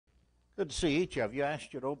Good to see each of you. I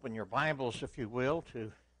asked you to open your Bibles, if you will,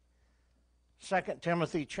 to 2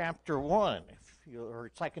 Timothy chapter 1,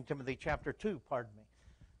 or 2 Timothy chapter 2, pardon me.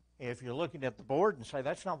 If you're looking at the board and say,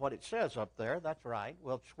 that's not what it says up there, that's right.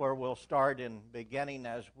 Well, it's where we'll start in beginning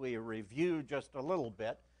as we review just a little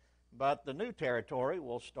bit. But the new territory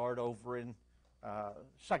will start over in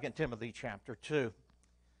 2 Timothy chapter 2.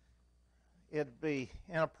 It'd be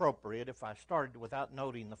inappropriate if I started without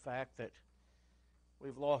noting the fact that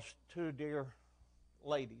we've lost two dear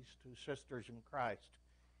ladies, two sisters in Christ,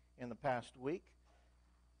 in the past week.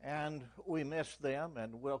 And we miss them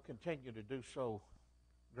and will continue to do so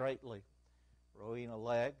greatly. Rowena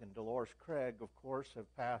Legg and Dolores Craig, of course, have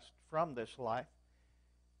passed from this life.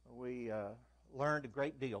 We learned a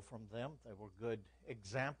great deal from them. They were good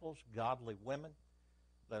examples, godly women.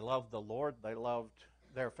 They loved the Lord. They loved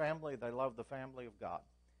their family. They loved the family of God.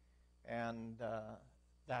 And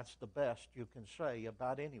that's the best you can say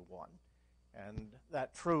about anyone. And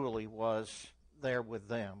that truly was there with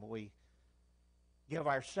them. We give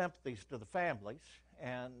our sympathies to the families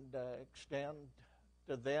and extend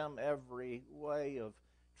to them every way of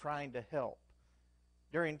trying to help.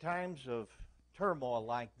 During times of turmoil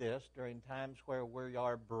like this, during times where we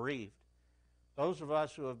are bereaved, those of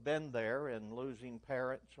us who have been there in losing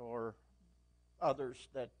parents or others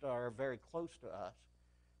that are very close to us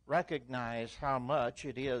recognize how much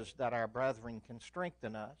it is that our brethren can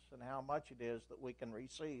strengthen us and how much it is that we can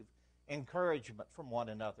receive encouragement from one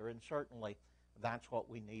another, and certainly that's what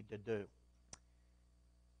we need to do.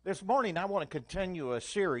 This morning I want to continue a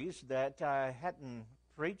series that I hadn't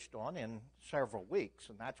preached on in several weeks,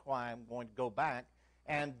 and that's why I'm going to go back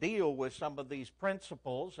and deal with some of these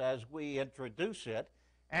principles as we introduce it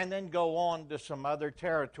and then go on to some other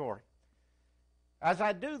territory. As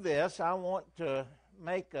I do this, I want to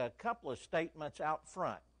make a couple of statements out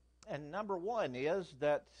front. And number one is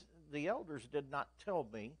that the elders did not tell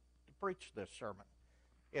me to preach this sermon.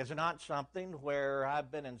 It's not something where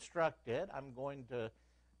I've been instructed. I'm going to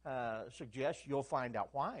suggest you'll find out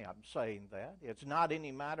why I'm saying that. It's not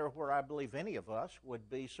any matter where I believe any of us would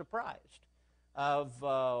be surprised of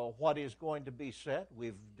what is going to be said.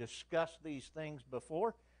 We've discussed these things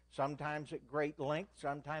before, sometimes at great length,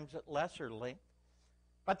 sometimes at lesser length.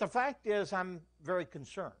 But the fact is, I'm very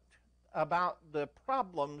concerned about the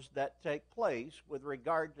problems that take place with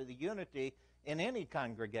regard to the unity in any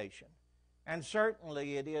congregation. And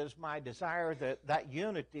certainly it is my desire that that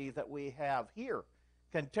unity that we have here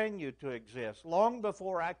continue to exist. Long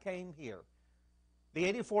before I came here, the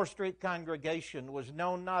 84th Street congregation was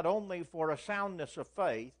known not only for a soundness of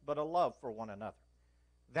faith, but a love for one another.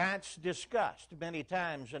 That's discussed many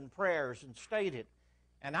times in prayers and stated.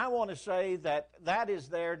 And I want to say that that is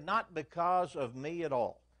there not because of me at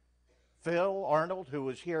all. Phil Arnold, who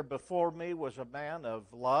was here before me, was a man of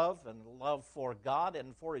love and love for God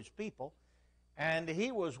and for his people. And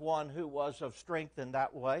he was one who was of strength in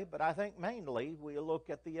that way. But I think mainly we look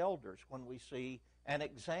at the elders when we see an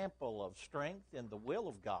example of strength in the will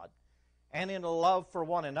of God and in a love for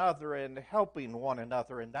one another and helping one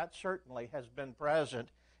another. And that certainly has been present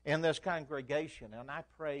in this congregation, and I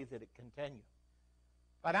pray that it continue.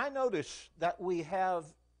 But I notice that we have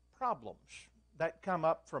problems that come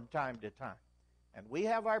up from time to time. And we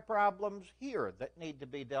have our problems here that need to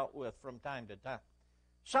be dealt with from time to time.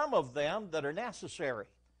 Some of them that are necessary.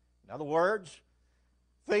 In other words,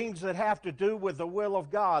 things that have to do with the will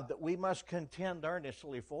of God that we must contend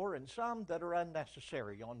earnestly for, and some that are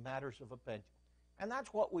unnecessary on matters of opinion. And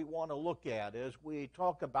that's what we want to look at as we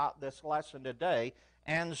talk about this lesson today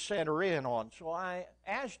and center in on. So I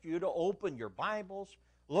asked you to open your Bibles,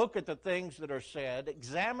 look at the things that are said,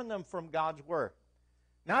 examine them from God's Word.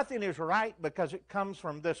 Nothing is right because it comes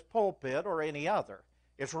from this pulpit or any other.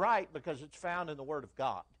 It's right because it's found in the Word of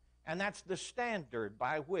God. And that's the standard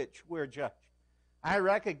by which we're judged. I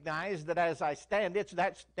recognize that as I stand, it's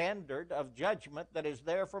that standard of judgment that is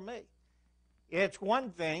there for me. It's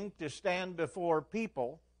one thing to stand before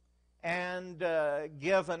people and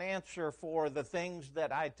give an answer for the things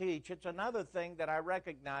that I teach. It's another thing that I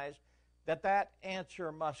recognize that answer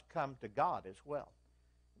must come to God as well.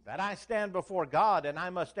 That I stand before God and I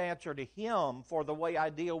must answer to Him for the way I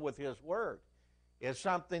deal with His Word is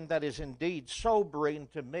something that is indeed sobering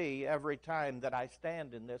to me every time that I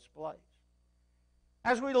stand in this place.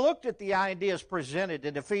 As we looked at the ideas presented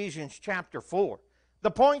in Ephesians chapter 4,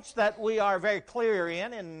 the points that we are very clear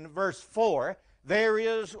in verse 4, there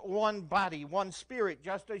is one body, one Spirit,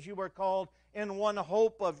 just as you were called in one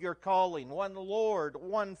hope of your calling, one Lord,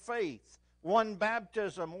 one faith, one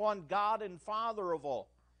baptism, one God and Father of all.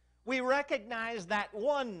 We recognize that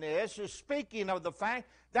oneness is speaking of the fact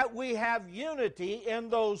that we have unity in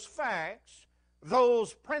those facts,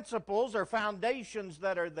 those principles or foundations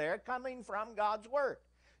that are there coming from God's Word.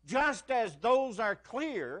 Just as those are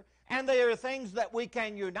clear and they are things that we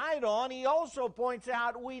can unite on, he also points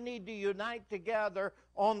out we need to unite together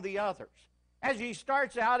on the others. As he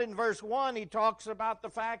starts out in verse 1, he talks about the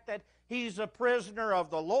fact that he's a prisoner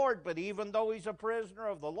of the Lord, but even though he's a prisoner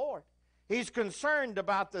of the Lord, he's concerned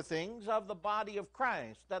about the things of the body of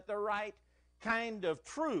Christ, that the right kind of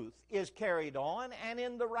truth is carried on and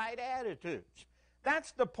in the right attitudes.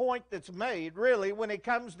 That's the point that's made, really, when it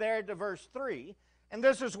comes there to verse 3. And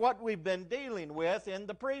this is what we've been dealing with in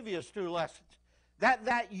the previous two lessons.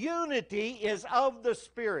 That unity is of the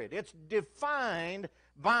Spirit. It's defined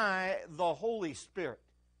by the Holy Spirit.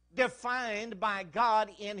 Defined by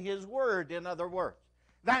God in His Word, in other words.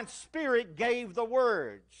 That Spirit gave the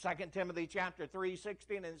Word. 2 Timothy chapter 3,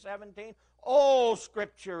 16 and 17. All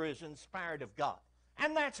Scripture is inspired of God.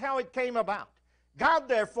 And that's how it came about. God,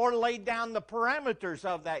 therefore, laid down the parameters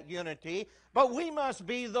of that unity, but we must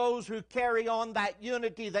be those who carry on that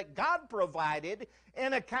unity that God provided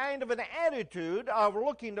in a kind of an attitude of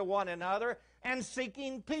looking to one another and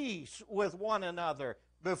seeking peace with one another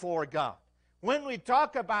before God. When we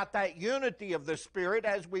talk about that unity of the Spirit,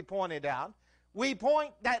 as we pointed out, we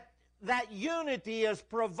point that unity is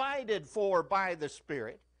provided for by the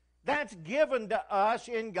Spirit. That's given to us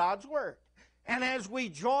in God's Word. And as we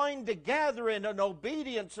join together in an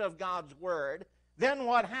obedience of God's Word, then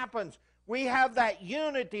what happens? We have that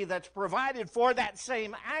unity that's provided for, that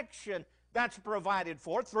same action that's provided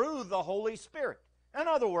for through the Holy Spirit. In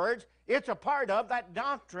other words, it's a part of that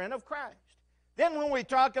doctrine of Christ. Then when we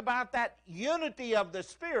talk about that unity of the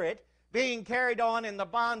Spirit being carried on in the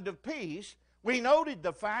bond of peace, we noted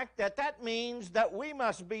the fact that that means that we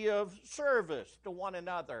must be of service to one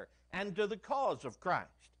another and to the cause of Christ.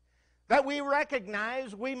 That we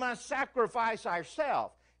recognize we must sacrifice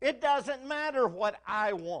ourselves. It doesn't matter what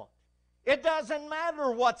I want. It doesn't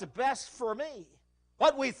matter what's best for me.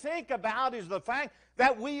 What we think about is the fact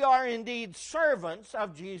that we are indeed servants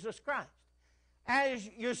of Jesus Christ. As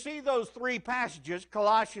you see those three passages,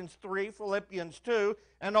 Colossians 3, Philippians 2,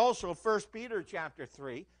 and also 1 Peter chapter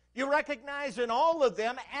 3, you recognize in all of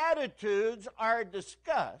them attitudes are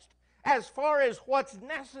discussed as far as what's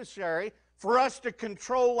necessary for us to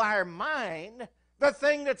control our mind, the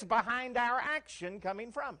thing that's behind our action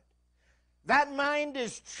coming from it. That mind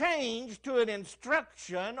is changed to an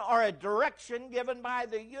instruction or a direction given by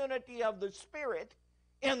the unity of the Spirit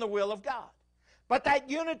in the will of God. But that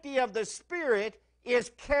unity of the Spirit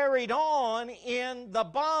is carried on in the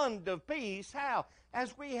bond of peace. How?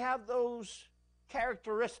 As we have those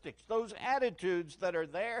characteristics, those attitudes that are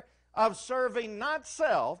there of serving not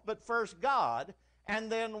self, but first God,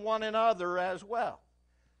 and then one another as well.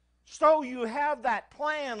 So you have that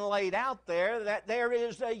plan laid out there that there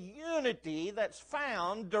is a unity that's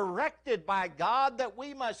found, directed by God, that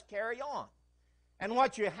we must carry on. And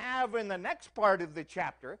what you have in the next part of the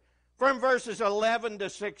chapter, from verses 11 to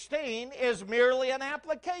 16, is merely an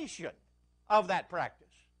application of that practice.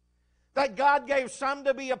 That God gave some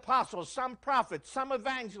to be apostles, some prophets, some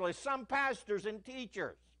evangelists, some pastors and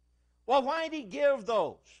teachers. Well, why did He give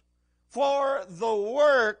those? For the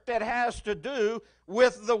work that has to do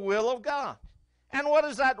with the will of God. And what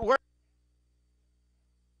is that work?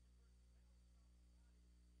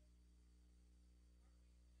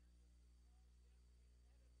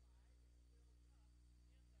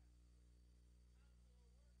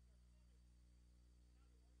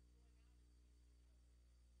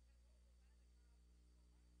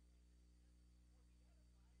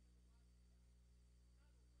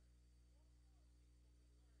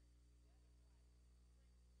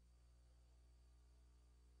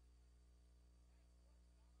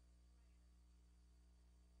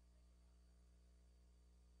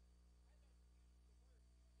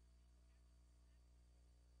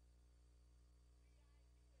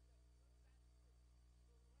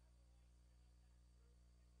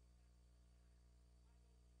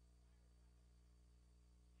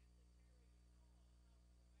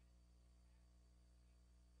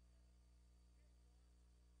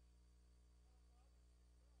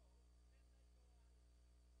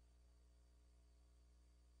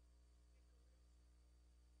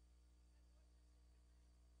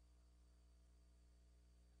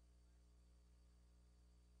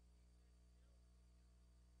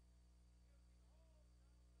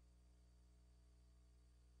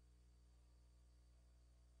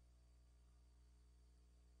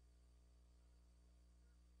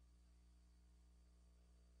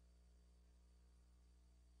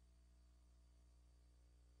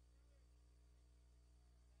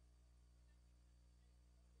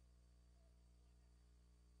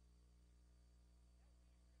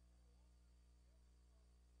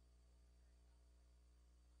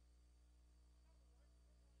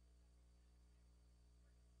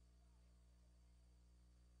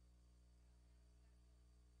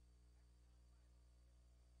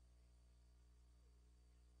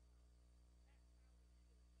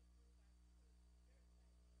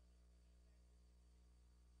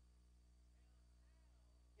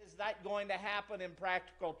 is that going to happen in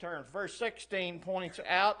practical terms? Verse 16 points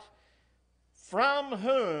out, from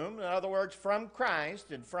whom, in other words, from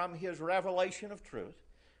Christ and from his revelation of truth,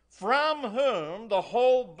 from whom the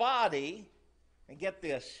whole body, and get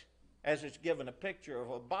this, as it's given a picture of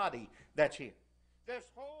a body that's here. This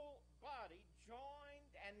whole body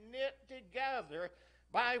joined and knit together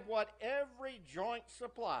by what every joint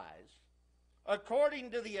supplies,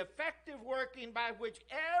 according to the effective working by which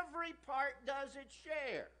every part does its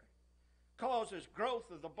share, causes growth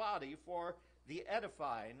of the body for the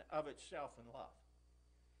edifying of itself in love.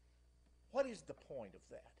 What is the point of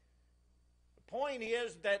that? The point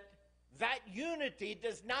is that unity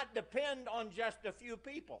does not depend on just a few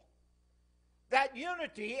people. That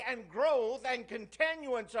unity and growth and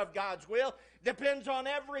continuance of God's will depends on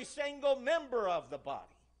every single member of the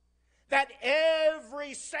body. That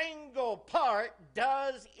every single part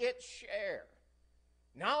does its share.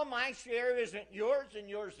 Now my share isn't yours and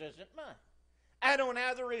yours isn't mine. I don't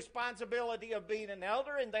have the responsibility of being an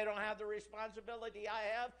elder, and they don't have the responsibility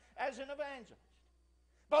I have as an evangelist.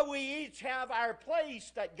 But we each have our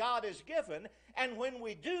place that God has given, and when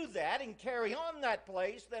we do that and carry on that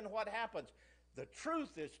place, then what happens? The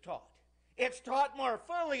truth is taught. It's taught more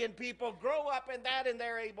fully, and people grow up in that, and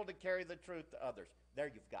they're able to carry the truth to others.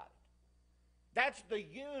 There you've got it. That's the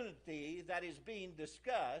unity that is being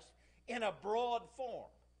discussed in a broad form.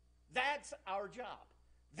 That's our job.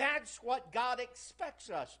 That's what God expects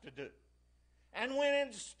us to do. And when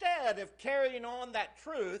instead of carrying on that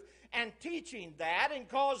truth and teaching that and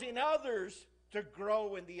causing others to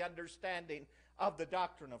grow in the understanding of the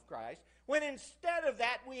doctrine of Christ, when instead of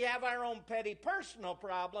that we have our own petty personal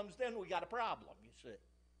problems, then we got a problem, you see.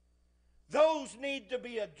 Those need to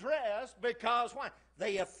be addressed because why?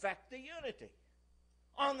 They affect the unity.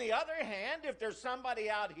 On the other hand, if there's somebody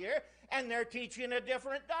out here and they're teaching a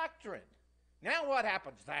different doctrine, now what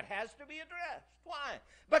happens? That has to be addressed. Why?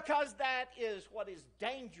 Because that is what is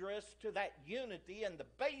dangerous to that unity and the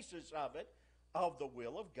basis of it, of the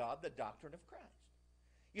will of God, the doctrine of Christ.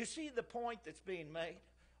 You see the point that's being made?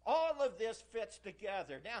 All of this fits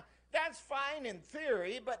together. Now, that's fine in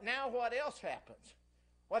theory, but now what else happens?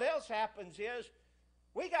 What else happens is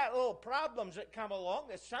we got little problems that come along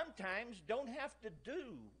that sometimes don't have to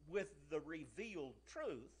do with the revealed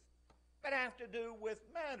truth, but have to do with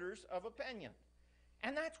matters of opinion.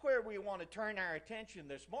 And that's where we want to turn our attention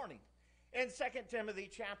this morning. In 2 Timothy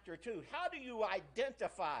chapter 2, how do you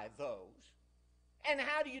identify those? And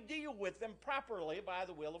how do you deal with them properly by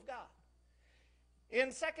the will of God? In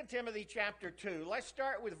 2 Timothy chapter 2, let's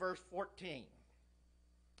start with verse 14.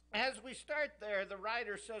 As we start there, the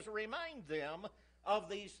writer says, remind them of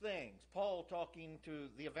these things. Paul talking to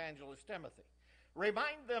the evangelist Timothy.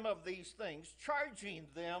 Remind them of these things, charging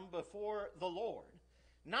them before the Lord,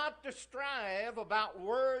 not to strive about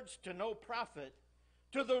words to no profit,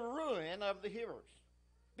 to the ruin of the hearers.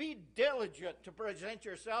 Be diligent to present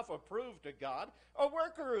yourself approved to God, a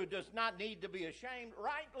worker who does not need to be ashamed,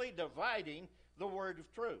 rightly dividing the word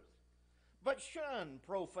of truth. But shun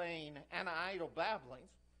profane and idle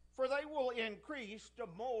babblings, for they will increase to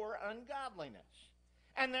more ungodliness,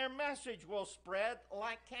 and their message will spread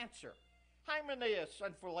like cancer. Hymenaeus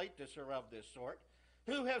and Philetus are of this sort,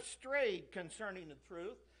 who have strayed concerning the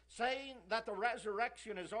truth, saying that the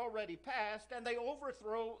resurrection is already past, and they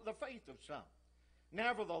overthrow the faith of some.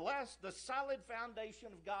 Nevertheless, the solid foundation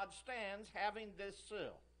of God stands, having this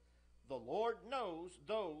seal: the Lord knows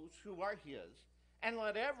those who are his, and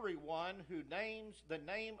let everyone who names the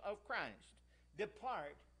name of Christ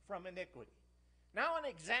depart from iniquity. Now, I want to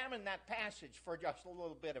examine that passage for just a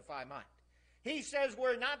little bit, if I might. He says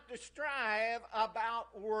we're not to strive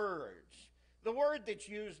about words. The word that's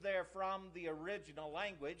used there from the original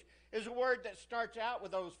language is a word that starts out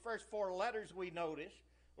with those first four letters we notice,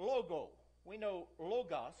 logo. We know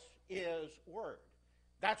logos is word.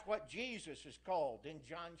 That's what Jesus is called in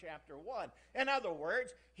John chapter 1. In other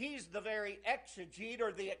words, he's the very exegete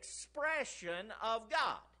or the expression of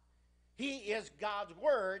God. He is God's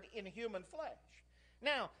word in human flesh.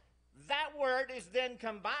 Now, that word is then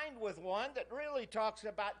combined with one that really talks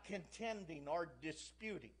about contending or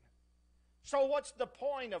disputing. So what's the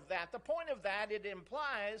point of that? The point of that, it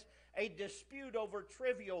implies a dispute over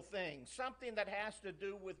trivial things, something that has to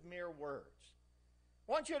do with mere words.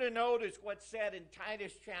 I want you to notice what's said in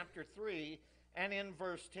Titus chapter 3 and in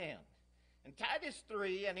verse 10. In Titus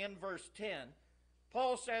 3 and in verse 10,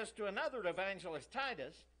 Paul says to another evangelist,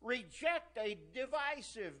 Titus, reject a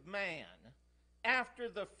divisive man after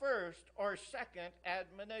the first or second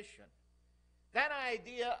admonition. That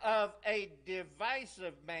idea of a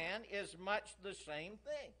divisive man is much the same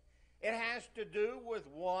thing. It has to do with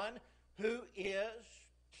one who is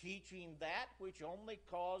teaching that which only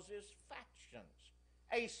causes factions,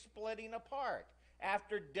 a splitting apart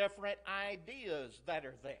after different ideas that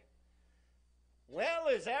are there. Well,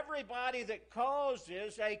 is everybody that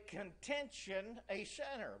causes a contention a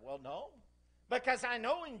sinner? Well, no. Because I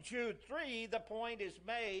know in Jude 3 the point is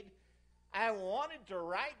made, I wanted to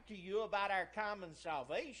write to you about our common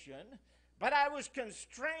salvation, but I was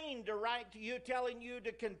constrained to write to you telling you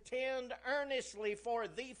to contend earnestly for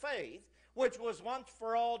the faith, which was once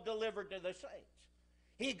for all delivered to the saints.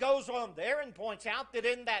 He goes on there and points out that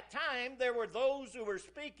in that time there were those who were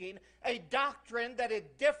speaking a doctrine that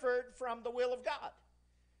had differed from the will of God.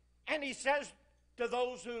 And he says to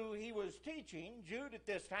those who he was teaching, Jude at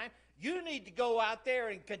this time, you need to go out there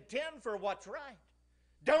and contend for what's right.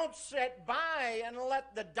 Don't sit by and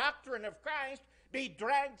let the doctrine of Christ be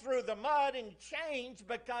dragged through the mud and changed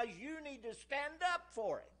because you need to stand up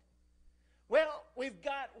for it. Well, we've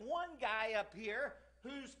got one guy up here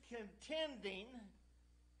who's contending,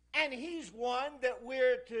 and he's one that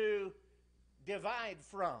we're to divide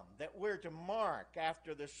from, that we're to mark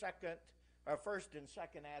after the first and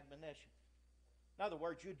second admonition. In other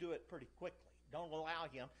words, you do it pretty quickly. Don't allow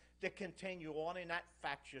him to continue on in that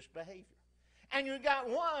factious behavior. And you got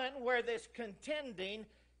one where this contending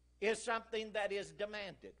is something that is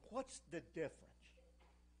demanded. What's the difference?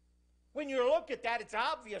 When you look at that, it's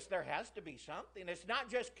obvious there has to be something. It's not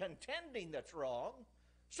just contending that's wrong.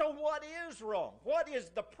 So what is wrong? What is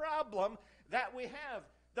the problem that we have?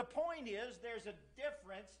 The point is there's a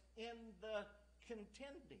difference in the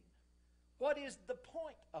contending. What is the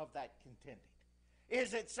point of that contending?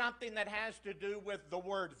 Is it something that has to do with the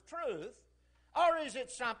word of truth? Or is it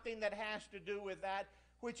something that has to do with that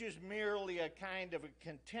which is merely a kind of a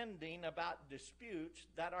contending about disputes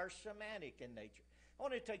that are semantic in nature? I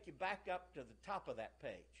want to take you back up to the top of that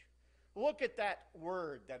page. Look at that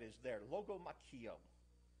word that is there, logomachio.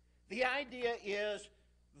 The idea is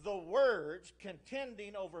the words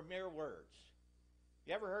contending over mere words.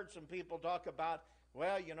 You ever heard some people talk about,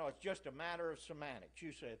 well, you know, it's just a matter of semantics.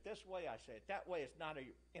 You say it this way, I say it that way, it's not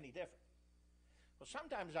any different. Well,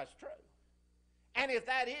 sometimes that's true. And if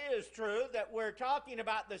that is true, that we're talking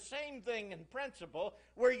about the same thing in principle,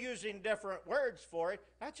 we're using different words for it,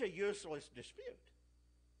 that's a useless dispute.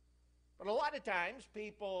 But a lot of times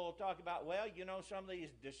people talk about, well, you know, some of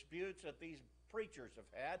these disputes that these preachers have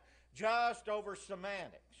had just over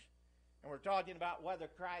semantics. And we're talking about whether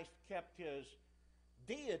Christ kept his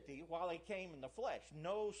deity while he came in the flesh.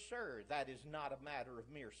 No, sir, that is not a matter of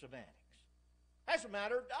mere semantics. That's a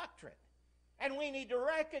matter of doctrine. And we need to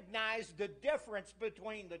recognize the difference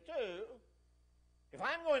between the two. If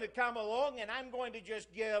I'm going to come along and I'm going to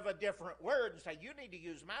just give a different word and say, you need to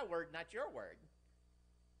use my word, not your word.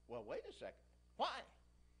 Well, wait a second. Why?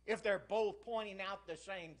 If they're both pointing out the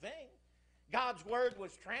same thing. God's word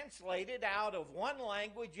was translated out of one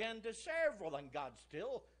language into several, and God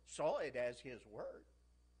still saw it as his word.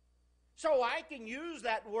 So I can use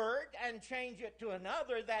that word and change it to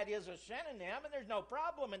another that is a synonym, and there's no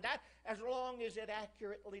problem in that as long as it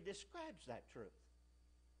accurately describes that truth.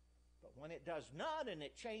 But when it does not, and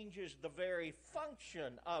it changes the very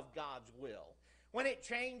function of God's will, when it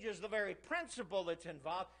changes the very principle that's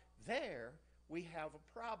involved, there we have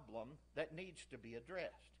a problem that needs to be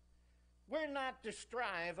addressed. We're not to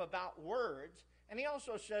strive about words, and he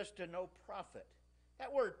also says to no profit.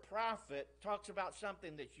 That word profit talks about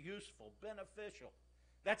something that's useful, beneficial,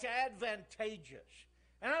 that's advantageous.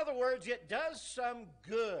 In other words, it does some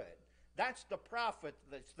good. That's the profit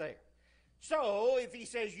that's there. So if he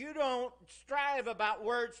says you don't strive about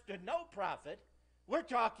words to no profit, we're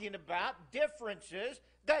talking about differences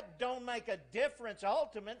that don't make a difference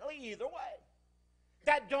ultimately either way.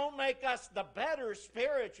 That don't make us the better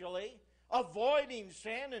spiritually. Avoiding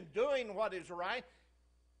sin and doing what is right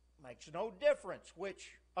makes no difference which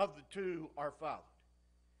of the two are followed.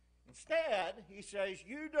 Instead, he says,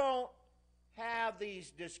 you don't have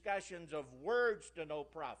these discussions of words to no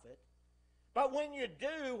profit, but when you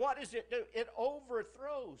do, what does it do? It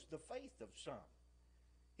overthrows the faith of some.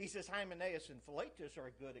 He says Hymenaeus and Philetus are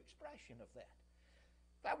a good expression of that.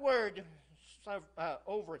 That word,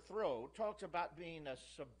 overthrow, talks about being a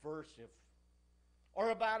subversive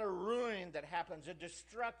or about a ruin that happens, a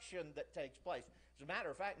destruction that takes place. As a matter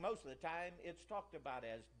of fact, most of the time it's talked about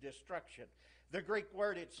as destruction. The Greek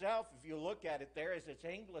word itself, if you look at it there, is it's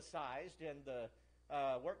anglicized, and the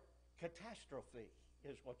word catastrophe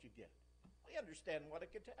is what you get. We understand what a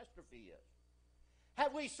catastrophe is.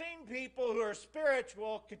 Have we seen people who are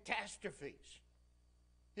spiritual catastrophes?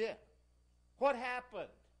 Yeah. What happened?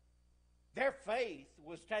 Their faith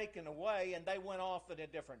was taken away and they went off in a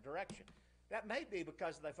different direction. That may be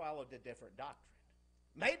because they followed a different doctrine.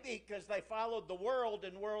 Maybe because they followed the world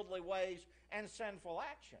in worldly ways and sinful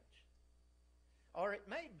actions. Or it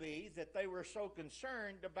may be that they were so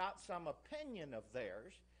concerned about some opinion of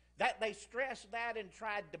theirs that they stressed that and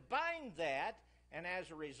tried to bind that, and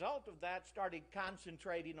as a result of that started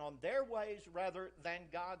concentrating on their ways rather than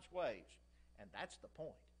God's ways. And that's the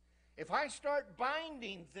point. If I start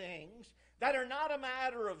binding things that are not a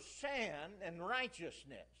matter of sin and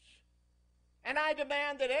righteousness, and I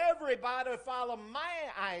demand that everybody follow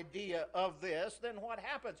my idea of this, then what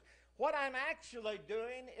happens? What I'm actually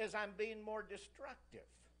doing is I'm being more destructive.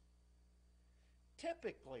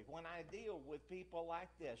 Typically, when I deal with people like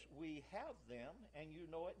this, we have them, and you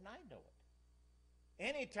know it and I know it.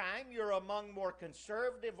 Anytime you're among more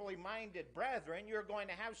conservatively minded brethren, you're going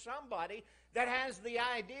to have somebody that has the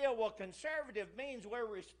idea, well, conservative means we're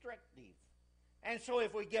restrictive. And so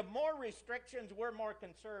if we give more restrictions, we're more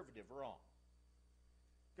conservative. Wrong.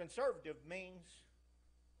 Conservative means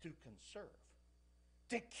to conserve,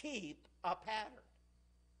 to keep a pattern.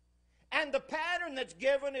 And the pattern that's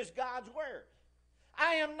given is God's Word.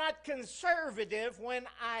 I am not conservative when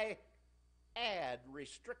I add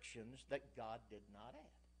restrictions that God did not add.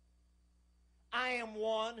 I am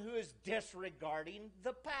one who is disregarding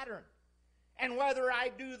the pattern. And whether I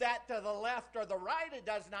do that to the left or the right, it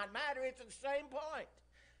does not matter. It's the same point.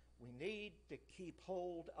 We need to keep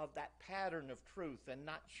hold of that pattern of truth and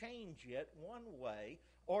not change it one way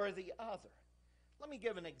or the other. Let me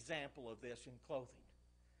give an example of this in clothing.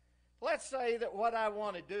 Let's say that what I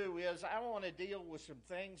want to do is I want to deal with some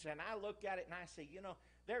things, and I look at it and I say,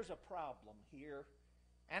 there's a problem here,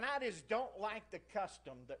 and I just don't like the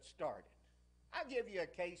custom that started. I'll give you a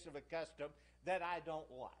case of a custom that I don't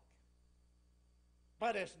like.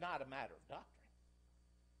 But it's not a matter of doctrine.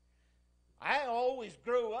 I always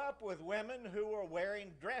grew up with women who were wearing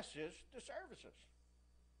dresses to services.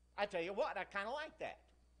 I tell you what, I kind of like that.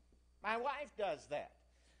 My wife does that.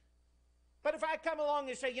 But if I come along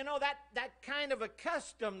and say, that kind of a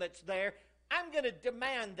custom that's there, I'm going to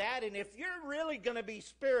demand that, and if you're really going to be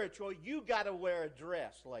spiritual, you got to wear a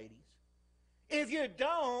dress, ladies. If you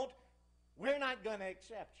don't, we're not going to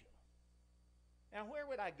accept you. Now, where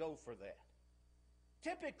would I go for that?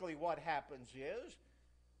 Typically what happens is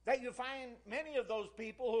that you find many of those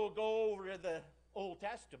people who will go over to the Old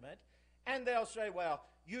Testament and they'll say, well,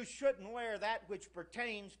 you shouldn't wear that which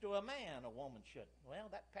pertains to a man, a woman shouldn't. Well,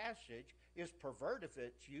 that passage is perverted if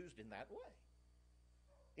it's used in that way.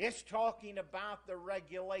 It's talking about the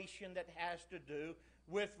regulation that has to do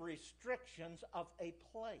with restrictions of a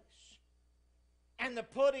place. And the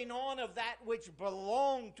putting on of that which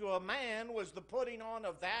belonged to a man was the putting on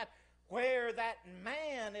of that where that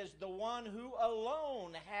man is the one who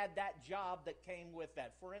alone had that job that came with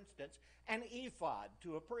that. For instance, an ephod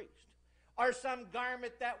to a priest, or some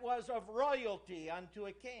garment that was of royalty unto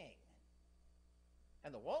a king.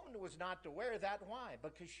 And the woman was not to wear that. Why?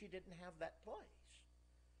 Because she didn't have that place.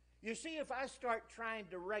 You see, if I start trying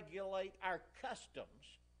to regulate our customs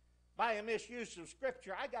by a misuse of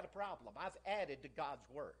Scripture, I got a problem. I've added to God's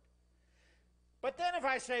Word. But then if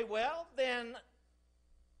I say, well, then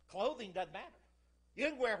clothing doesn't matter. You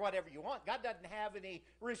can wear whatever you want. God doesn't have any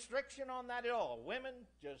restriction on that at all. Women,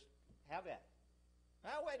 just have at it.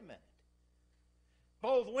 Now, wait a minute.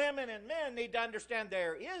 Both women and men need to understand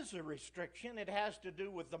there is a restriction. It has to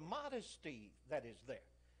do with the modesty that is there.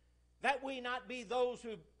 That we not be those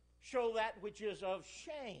who show that which is of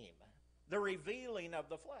shame, the revealing of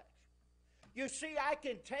the flesh. You see, I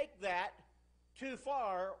can take that too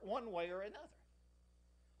far one way or another.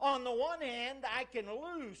 On the one hand, I can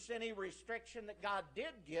loose any restriction that God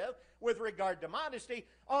did give with regard to modesty.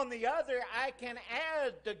 On the other, I can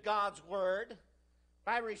add to God's Word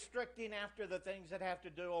by restricting after the things that have to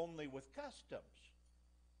do only with customs.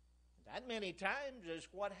 That many times is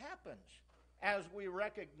what happens as we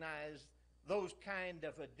recognize those kind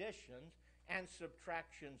of additions and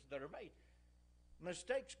subtractions that are made.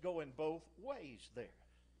 Mistakes go in both ways there.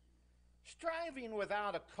 Striving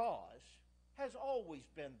without a cause has always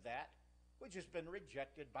been that which has been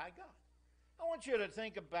rejected by God. I want you to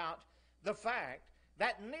think about the fact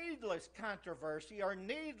that needless controversy or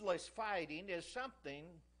needless fighting is something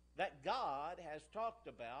that God has talked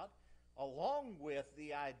about along with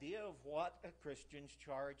the idea of what a Christian's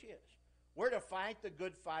charge is. We're to fight the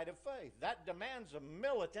good fight of faith. That demands a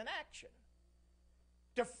militant action.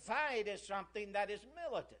 To fight is something that is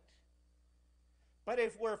militant. But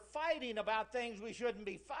if we're fighting about things we shouldn't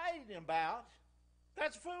be fighting about,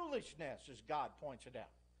 that's foolishness, as God points it out.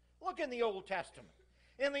 Look in the Old Testament.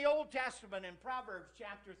 In the Old Testament, in Proverbs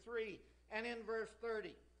chapter 3 and in verse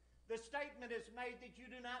 30, the statement is made that you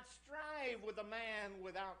do not strive with a man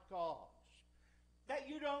without cause. that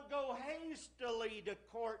you don't go hastily to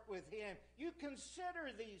court with him. You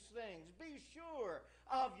consider these things. Be sure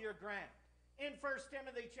of your ground. In 1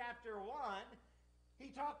 Timothy chapter 1, he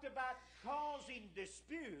talked about causing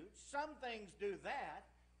disputes. Some things do that,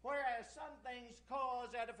 whereas some things cause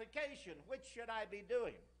edification. Which should I be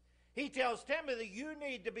doing? He tells Timothy, you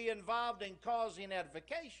need to be involved in causing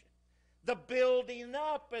edification, the building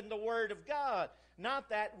up in the Word of God, not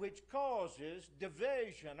that which causes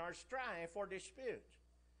division or strife or dispute.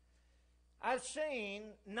 I've seen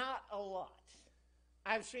not a lot.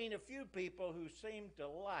 I've seen a few people who seem to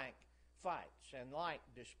like fights and like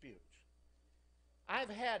disputes. I've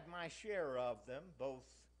had my share of them, both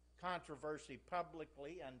controversy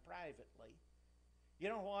publicly and privately. You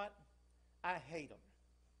know what? I hate them.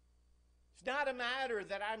 It's not a matter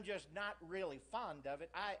that I'm just not really fond of it.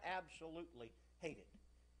 I absolutely hate it.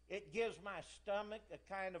 It gives my stomach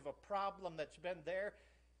a kind of a problem that's been there,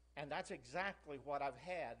 and that's exactly what I've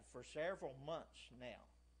had for several months now.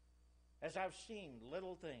 As I've seen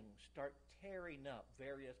little things start tearing up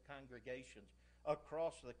various congregations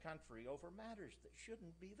across the country over matters that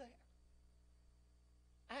shouldn't be there.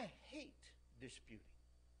 I hate disputing.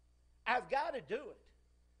 I've got to do it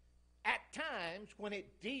at times when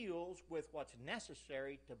it deals with what's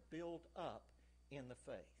necessary to build up in the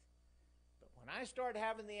faith. But when I start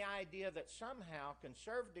having the idea that somehow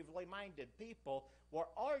conservatively minded people will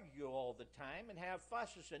argue all the time and have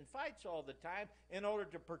fusses and fights all the time in order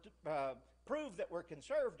to prove that we're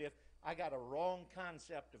conservative, I got a wrong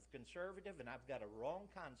concept of conservative, and I've got a wrong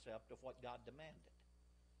concept of what God demanded.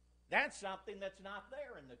 That's something that's not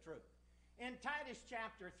there in the truth. In Titus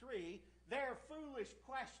chapter 3, there are foolish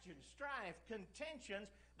questions, strife, contentions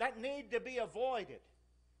that need to be avoided.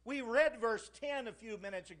 We read verse 10 a few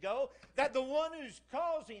minutes ago, that the one who's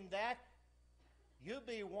causing that, you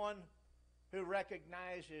be one who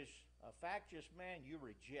recognizes a factious man you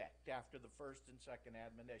reject after the first and second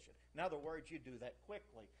admonition. In other words, you do that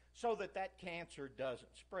quickly so that that cancer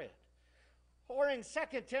doesn't spread. Or in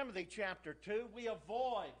 2 Timothy chapter 2, we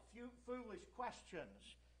avoid foolish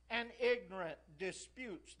questions and ignorant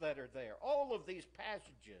disputes that are there. All of these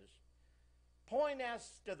passages point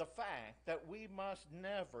us to the fact that we must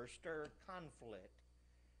never stir conflict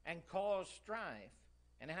and cause strife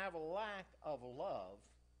and have a lack of love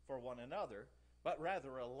for one another, but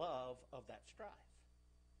rather a love of that strife.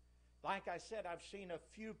 Like I said, I've seen a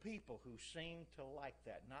few people who seem to like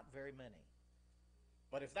that, not very many.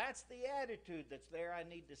 But if that's the attitude that's there, I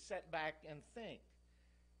need to sit back and think.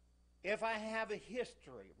 If I have a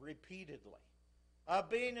history repeatedly of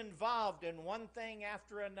being involved in one thing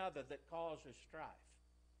after another that causes strife,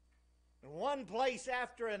 in one place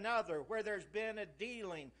after another where there's been a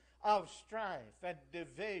dealing of strife and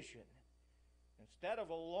division, instead of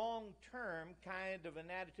a long-term kind of an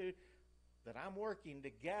attitude that I'm working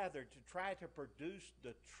together to try to produce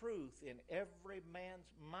the truth in every man's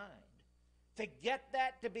mind, to get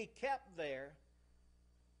that to be kept there,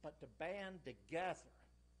 but to band together.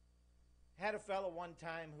 I had a fellow one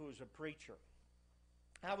time who was a preacher.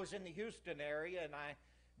 I was in the Houston area, and I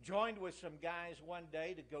joined with some guys one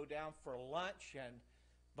day to go down for lunch, and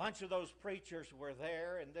a bunch of those preachers were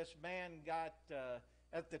there, and this man got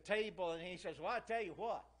at the table, and he says, well, I tell you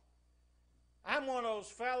what, I'm one of those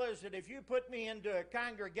fellas that if you put me into a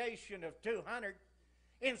congregation of 200,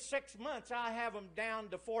 in 6 months I'll have them down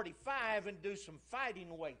to 45 and do some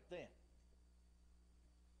fighting weight then.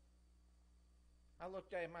 I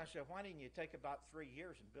looked at him, I said, why didn't you take about 3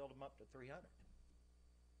 years and build them up to 300?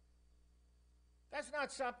 That's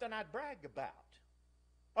not something I'd brag about,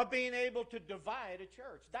 of being able to divide a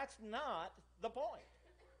church. That's not the point.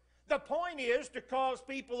 The point is to cause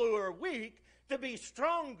people who are weak to be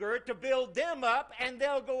stronger, to build them up, and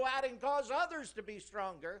they'll go out and cause others to be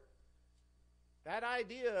stronger. That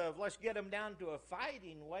idea of let's get them down to a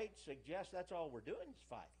fighting weight suggests that's all we're doing is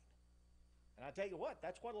fighting. And I tell you what,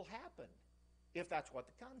 that's what will happen if that's what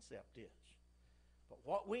the concept is. But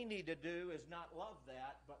what we need to do is not love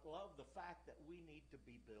that, but love the fact that we need to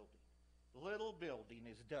be building. Little building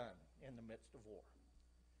is done in the midst of war.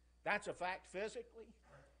 That's a fact physically,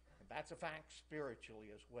 and that's a fact spiritually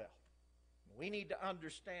as well. We need to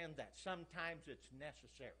understand that sometimes it's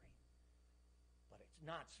necessary, but it's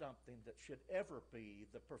not something that should ever be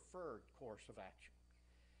the preferred course of action.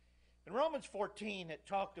 In Romans 14, it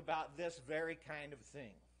talked about this very kind of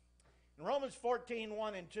thing. In Romans 14,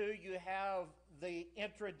 1 and 2, you have the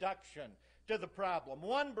introduction to the problem.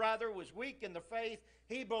 One brother was weak in the faith.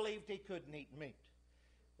 He believed he couldn't eat meat.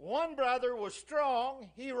 One brother was strong.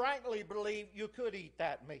 He rightly believed you could eat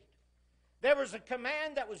that meat. There was a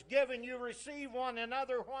command that was given, you receive one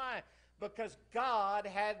another. Why? because God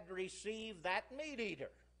had received that meat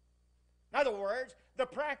eater. In other words, the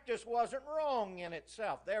practice wasn't wrong in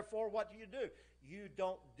itself. Therefore, what do? You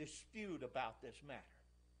don't dispute about this matter.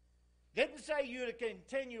 Didn't say you to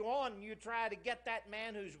continue on and you try to get that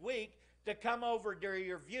man who's weak to come over to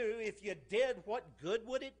your view. If you did, what good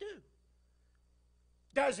would it do?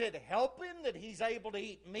 Does it help him that he's able to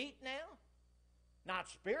eat meat now? Not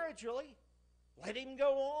spiritually. Let him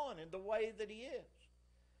go on in the way that he is.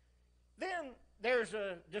 Then there's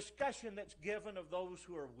a discussion that's given of those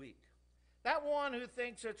who are weak. That one who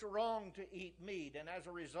thinks it's wrong to eat meat and as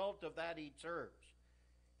a result of that eats herbs.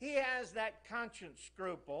 He has that conscience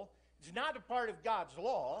scruple. It's not a part of God's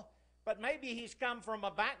law, but maybe he's come from a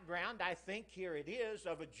background, I think here it is,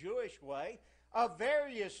 of a Jewish way, of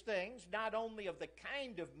various things, not only of the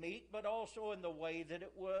kind of meat, but also in the way that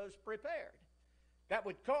it was prepared. That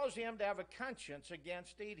would cause him to have a conscience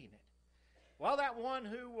against eating it. Well, that one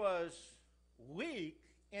who was weak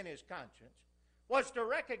in his conscience was to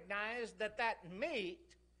recognize that that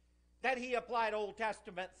meat that he applied Old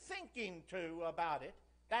Testament thinking to about it,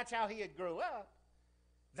 that's how he had grew up,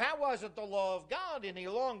 that wasn't the law of God any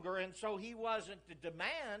longer, and so he wasn't to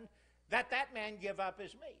demand that that man give up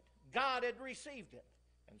his meat. God had received it,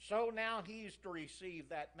 and so now he's to receive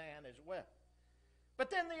that man as well. But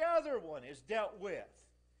then the other one is dealt with.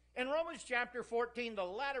 In Romans chapter 14, the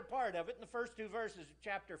latter part of it, in the first two verses of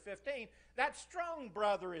chapter 15, that strong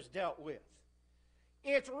brother is dealt with.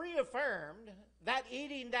 It's reaffirmed that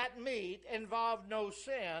eating that meat involved no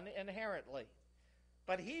sin inherently.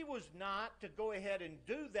 But he was not to go ahead and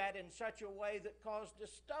do that in such a way that caused a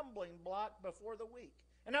stumbling block before the weak.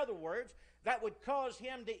 In other words, that would cause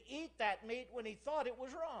him to eat that meat when he thought it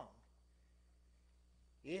was wrong.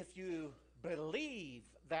 If you believe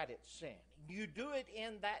that it's sin, you do it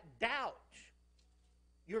in that doubt,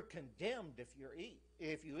 you're condemned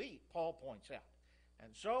if you eat, Paul points out.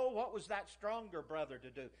 And so what was that stronger brother to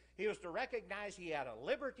do? He was to recognize he had a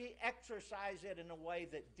liberty, exercise it in a way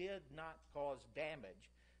that did not cause damage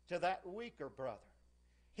to that weaker brother.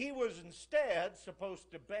 He was instead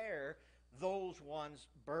supposed to bear those one's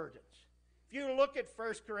burdens. If you look at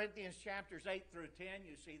 1 Corinthians chapters 8 through 10,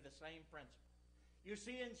 you see the same principle. You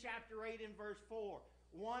see in chapter 8 in verse 4,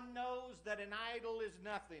 one knows that an idol is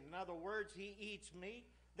nothing. In other words, he eats meat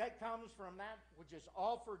that comes from that which is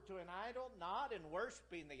offered to an idol, not in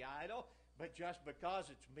worshiping the idol, but just because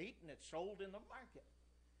it's meat and it's sold in the market.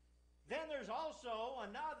 Then there's also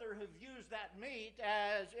another who views that meat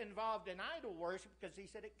as involved in idol worship because he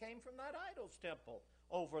said it came from that idol's temple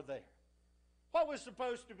over there. What was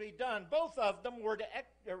supposed to be done? Both of them were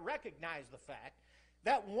to recognize the fact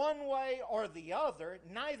that one way or the other,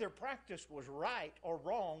 neither practice was right or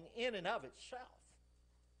wrong in and of itself.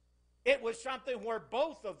 It was something where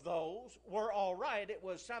both of those were all right. It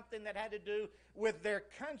was something that had to do with their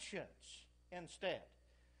conscience instead.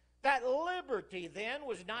 That liberty then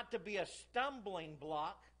was not to be a stumbling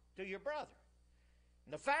block to your brother.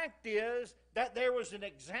 And the fact is that there was an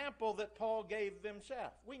example that Paul gave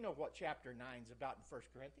himself. We know what chapter 9 is about in 1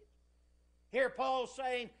 Corinthians. Here Paul's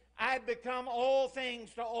saying, I become all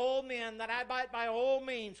things to all men, that I might by all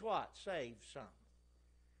means what? Save some.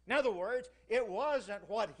 In other words, it wasn't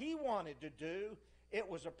what he wanted to do. It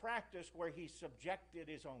was a practice where he subjected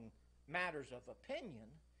his own matters of opinion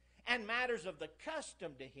and matters of the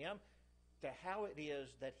custom to him to how it is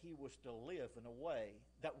that he was to live in a way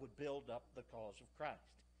that would build up the cause of Christ.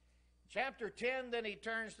 Chapter 10, then he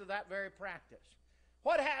turns to that very practice.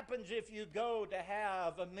 What happens if you go to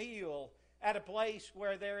have a meal at a place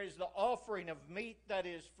where there is the offering of meat that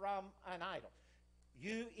is from an idol?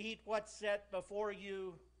 You eat what's set before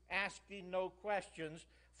you, asking no questions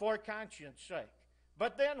for conscience sake.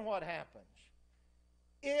 But then what happens?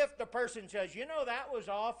 If the person says, you know, that was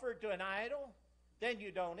offered to an idol, then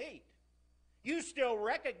you don't eat. You still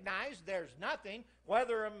recognize there's nothing,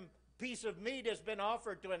 whether a piece of meat has been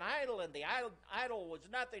offered to an idol and the idol was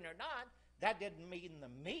nothing or not, that didn't mean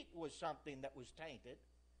the meat was something that was tainted.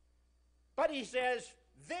 But he says,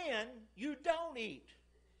 then you don't eat.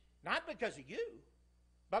 Not because of you,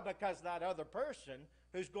 but because that other person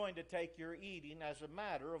who's going to take your eating as a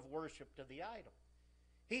matter of worship to the idol.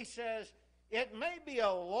 He says, it may be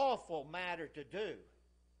a lawful matter to do,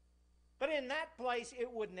 but in that place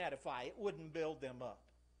it wouldn't edify, it wouldn't build them up.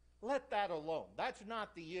 Let that alone. That's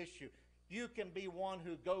not the issue. You can be one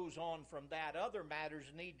who goes on from that. Other matters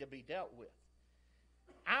need to be dealt with.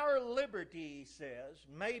 Our liberty, he says,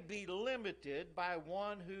 may be limited by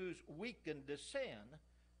one who's weakened to sin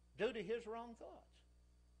due to his wrong thoughts.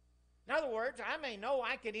 In other words, I may know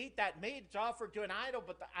I can eat that meat. It's offered to an idol,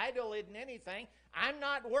 but the idol isn't anything. I'm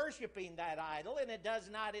not worshiping that idol, and it does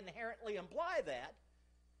not inherently imply that.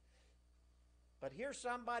 But here's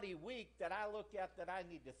somebody weak that I look at that I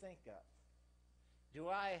need to think of. Do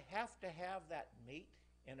I have to have that meat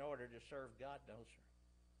in order to serve God? No, sir.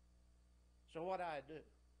 So what do?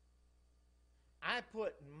 I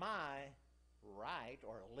put my right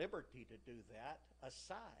or liberty to do that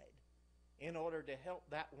aside in order to help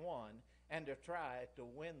that one and to try to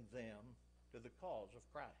win them to the cause of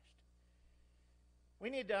Christ. We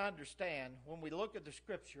need to understand, when we look at the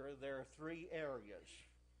Scripture, there are three areas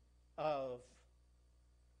of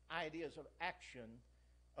ideas of action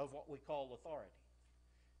of what we call authority.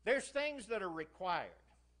 There's things that are required: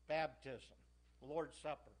 baptism, Lord's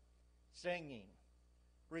Supper, singing,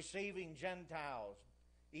 receiving Gentiles,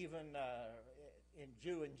 even in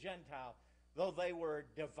Jew and Gentile. Though they were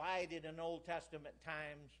divided in Old Testament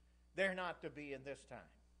times, they're not to be in this time.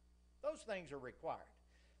 Those things are required.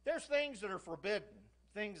 There's things that are forbidden,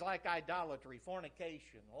 things like idolatry,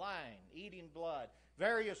 fornication, lying, eating blood,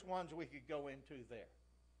 various ones we could go into there.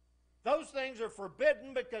 Those things are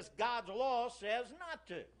forbidden because God's law says not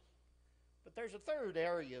to. But there's a third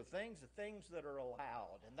area of things, the things that are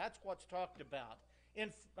allowed, and that's what's talked about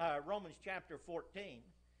in Romans chapter 14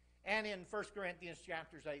 and in 1 Corinthians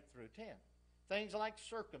chapters 8 through 10. Things like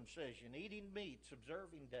circumcision, eating meats,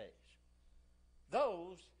 observing days.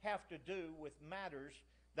 Those have to do with matters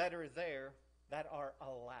that are there that are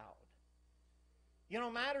allowed. You know,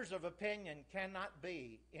 matters of opinion cannot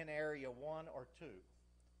be in area 1 or 2.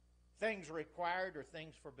 Things required or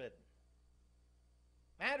things forbidden.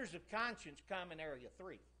 Matters of conscience come in area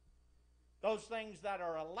 3. Those things that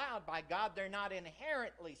are allowed by God, they're not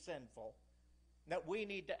inherently sinful, that we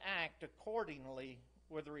need to act accordingly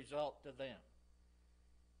with the result to them.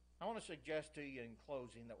 I want to suggest to you in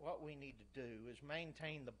closing that what we need to do is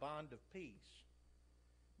maintain the bond of peace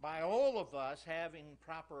by all of us having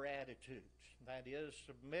proper attitudes. That is,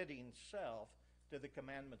 submitting self to the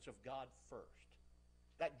commandments of God first.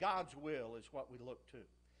 That God's will is what we look to.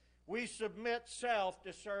 We submit self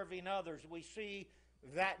to serving others. We see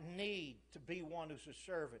that need to be one who's a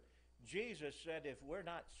servant. Jesus said if we're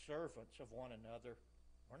not servants of one another,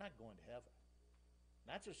 we're not going to heaven.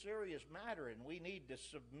 That's a serious matter, and we need to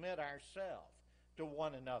submit ourselves to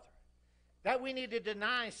one another. That we need to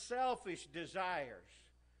deny selfish desires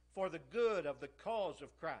for the good of the cause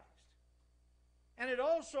of Christ. And it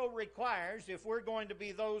also requires, if we're going to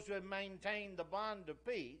be those who maintain the bond of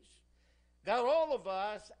peace, that all of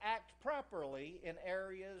us act properly in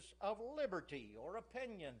areas of liberty or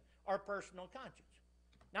opinion or personal conscience.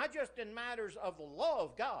 Not just in matters of the law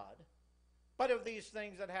of God, but of these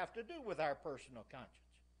things that have to do with our personal conscience.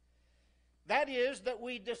 That is, that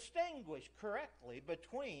we distinguish correctly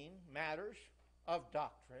between matters of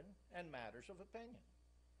doctrine and matters of opinion.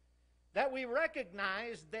 That we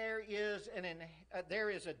recognize there is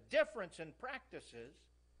a difference in practices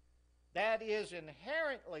that is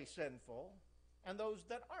inherently sinful and those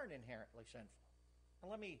that aren't inherently sinful.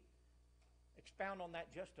 And let me expound on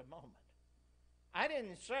that just a moment. I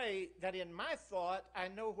didn't say that in my thought I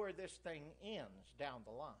know where this thing ends down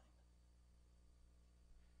the line.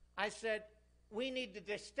 I said we need to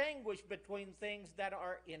distinguish between things that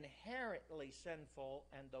are inherently sinful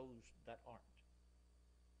and those that aren't.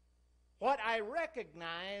 What I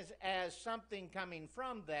recognize as something coming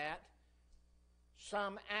from that,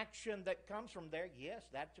 some action that comes from there, yes,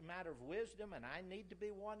 that's a matter of wisdom, and I need to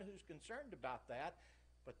be one who's concerned about that.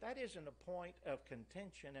 But that isn't a point of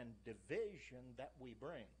contention and division that we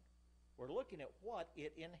bring. We're looking at what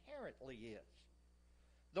it inherently is.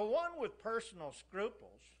 The one with personal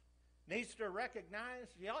scruples needs to recognize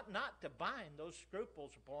he ought not to bind those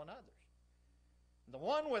scruples upon others. The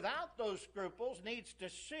one without those scruples needs to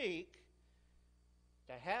seek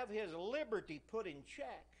to have his liberty put in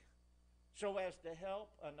check so as to help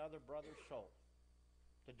another brother's soul,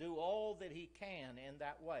 to do all that he can in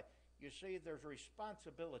that way. You see, there's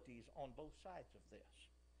responsibilities on both sides of this.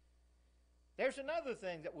 There's another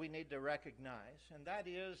thing that we need to recognize, and that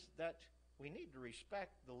is that we need to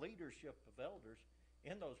respect the leadership of elders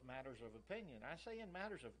in those matters of opinion. I say in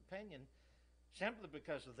matters of opinion simply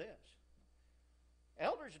because of this.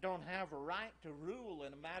 Elders don't have a right to rule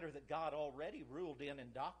in a matter that God already ruled in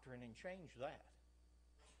doctrine and change that.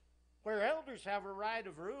 Where elders have a right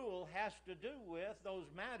of rule has to do with those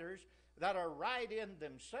matters that are right in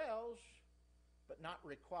themselves, but not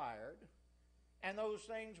required. And those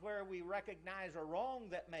things where we recognize a wrong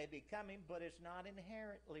that may be coming, but it's not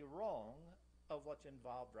inherently wrong of what's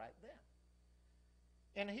involved right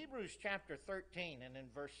then. In Hebrews chapter 13 and in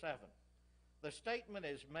verse 7, The statement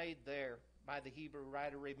is made there by the Hebrew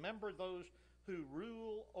writer, remember those who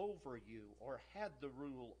rule over you, or had the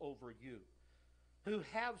rule over you, who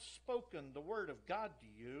have spoken the word of God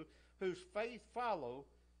to you, whose faith follow,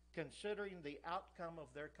 considering the outcome of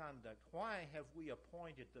their conduct. Why have we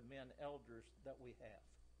appointed the men elders that we have?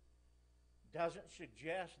 Doesn't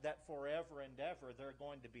suggest that forever and ever they're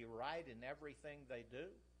going to be right in everything they do.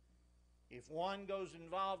 If one goes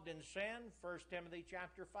involved in sin, 1 Timothy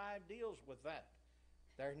chapter 5 deals with that.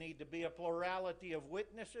 There need to be a plurality of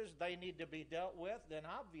witnesses. They need to be dealt with. Then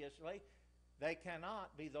obviously, they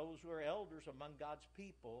cannot be those who are elders among God's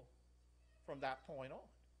people from that point on.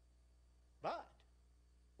 But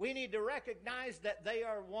we need to recognize that they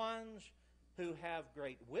are ones who have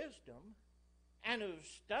great wisdom and who've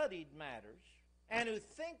studied matters and who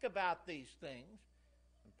think about these things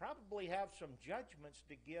and probably have some judgments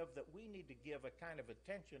to give that we need to give a kind of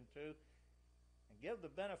attention to and give the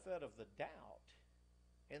benefit of the doubt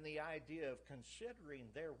in the idea of considering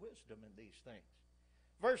their wisdom in these things.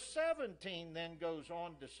 Verse 17 then goes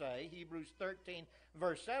on to say, Hebrews 13,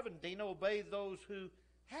 verse 17, obey those who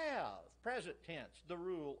have, present tense, the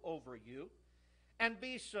rule over you, and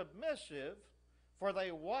be submissive, for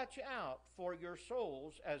they watch out for your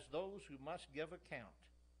souls as those who must give account.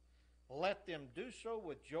 Let them do so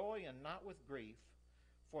with joy and not with grief,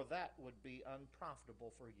 for that would be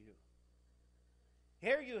unprofitable for you.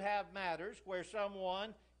 Here you have matters where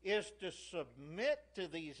someone is to submit to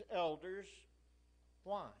these elders.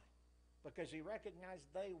 Why? Because he recognized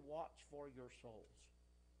they watch for your souls.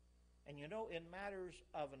 And you know, in matters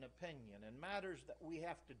of an opinion, in matters that we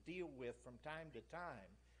have to deal with from time to time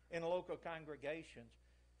in local congregations,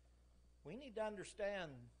 we need to understand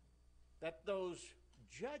that those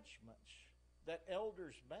judgments that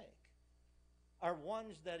elders make are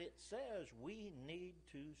ones that it says we need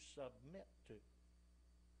to submit to.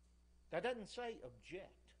 That doesn't say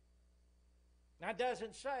object. That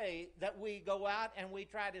doesn't say that we go out and we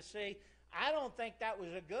try to see, I don't think that was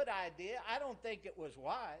a good idea. I don't think it was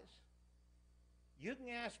wise. You can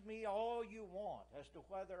ask me all you want as to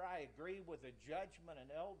whether I agree with the judgment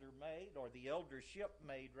an elder made, or the eldership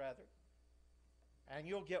made, rather. And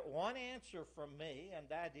you'll get one answer from me, and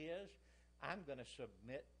that is, I'm going to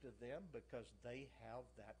submit to them because they have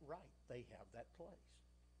that right. They have that place.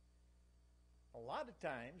 A lot of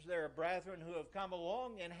times there are brethren who have come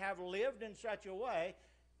along and have lived in such a way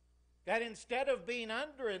that instead of being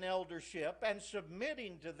under an eldership and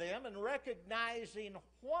submitting to them and recognizing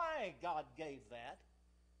why God gave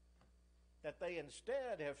that they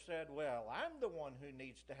instead have said, well, I'm the one who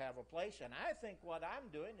needs to have a place, and I think what I'm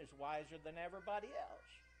doing is wiser than everybody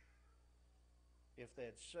else. If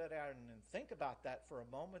they'd sit down and think about that for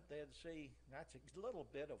a moment, they'd see that's a little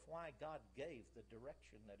bit of why God gave the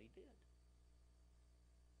direction that he did.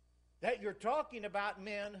 That you're talking about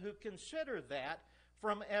men who consider that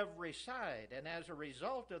from every side. And as a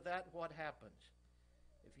result of that, what happens?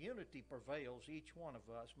 If unity prevails, each one of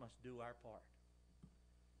us must do our part.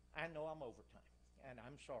 I know I'm over time, and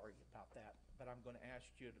I'm sorry about that, but I'm going to ask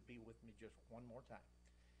you to be with me just one more time.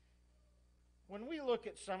 When we look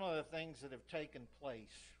at some of the things that have taken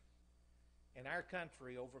place in our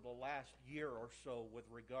country over the last year or so with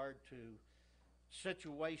regard to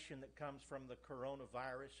situation that comes from the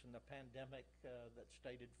coronavirus and the pandemic that's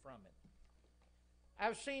stated from it,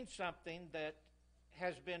 I've seen something that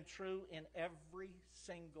has been true in every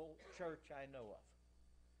single church I know of.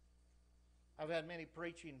 I've had many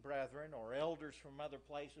preaching brethren or elders from other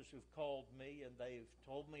places who've called me, and they've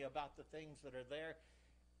told me about the things that are there.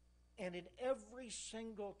 And in every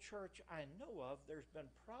single church I know of, there's been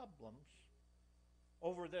problems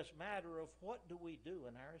over this matter of what do we do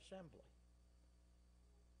in our assembly.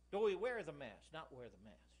 Do we wear the mask? Not wear the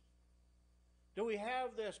mask. Do we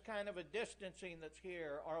have this kind of a distancing that's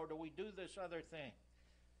here, or do we do this other thing?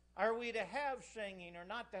 Are we to have singing or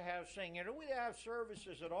not to have singing? Are we to have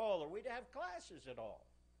services at all? Are we to have classes at all?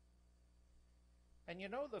 And you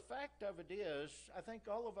know, the fact of it is, I think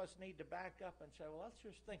all of us need to back up and say, well, let's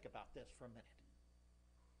just think about this for a minute.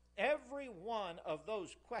 Every one of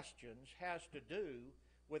those questions has to do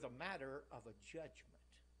with a matter of a judgment.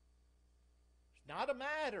 It's not a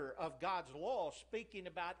matter of God's law speaking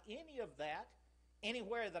about any of that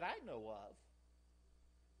anywhere that I know of.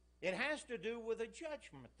 It has to do with a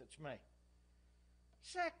judgment that's made.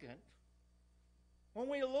 Second, when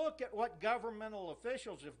we look at what governmental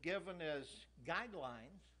officials have given as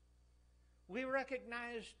guidelines, we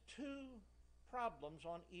recognize two problems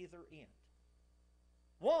on either end.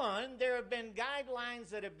 One, there have been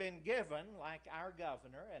guidelines that have been given, like our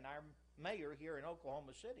governor and our mayor here in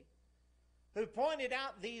Oklahoma City, who pointed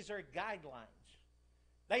out these are guidelines.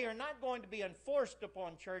 They are not going to be enforced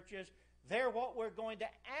upon churches. They're what we're going to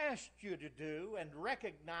ask you to do, and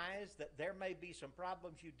recognize that there may be some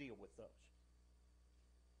problems. You deal with those.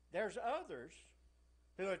 There's others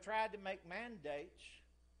who have tried to make mandates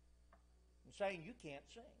and saying you can't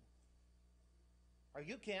sing, or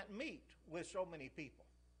you can't meet with so many people.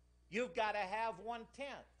 You've got to have 1/10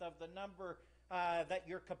 of the number that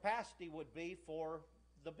your capacity would be for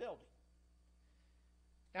the building.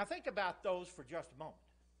 Now think about those for just a moment.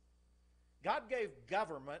 God gave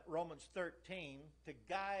government, Romans 13, to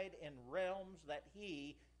guide in realms that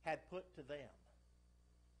He had put to them.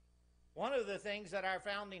 One of the things that our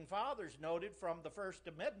founding fathers noted from the First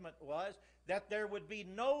Amendment was that there would be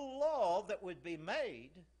no law that would be made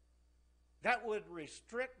that would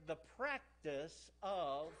restrict the practice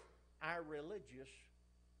of our religious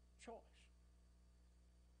choice.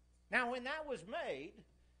 Now, when that was made,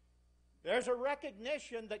 there's a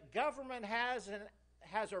recognition that government has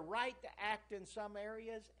a right to act in some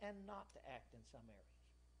areas and not to act in some areas.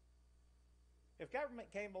 If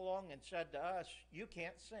government came along and said to us, you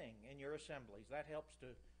can't sing in your assemblies, that helps to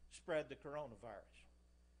spread the coronavirus.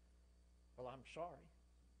 Well, I'm sorry.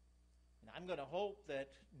 And I'm going to hope that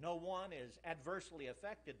no one is adversely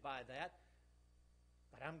affected by that,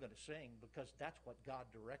 but I'm going to sing because that's what God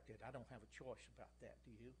directed. I don't have a choice about that,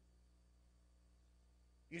 do you?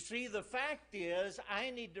 You see, the fact is, I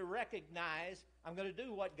need to recognize I'm going to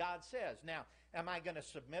do what God says. Now, am I going to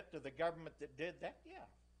submit to the government that did that? Yeah.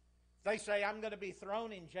 If they say I'm going to be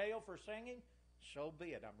thrown in jail for singing, so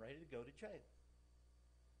be it. I'm ready to go to jail.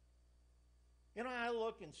 You know, I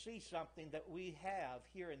look and see something that we have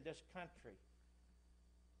here in this country,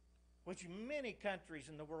 which many countries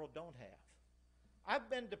in the world don't have. I've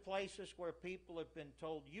been to places where people have been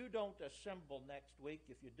told, you don't assemble next week.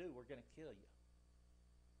 If you do, we're going to kill you.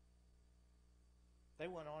 They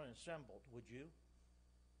went on and assembled, would you?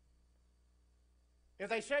 If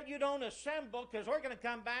they said you don't assemble because we're going to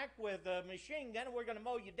come back with a machine gun and we're going to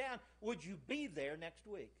mow you down, would you be there next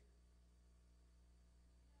week?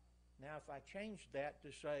 Now, if I changed that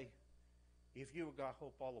to say, if you were God, I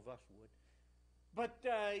hope all of us would. But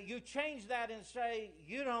you change that and say,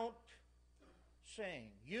 you don't sing,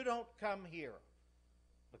 you don't come here,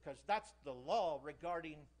 because that's the law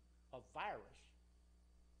regarding a virus.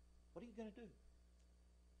 What are you going to do?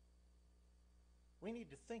 We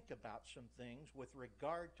need to think about some things with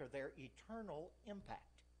regard to their eternal impact.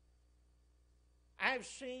 I've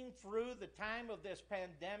seen through the time of this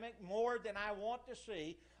pandemic more than I want to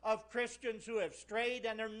see of Christians who have strayed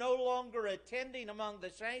and are no longer attending among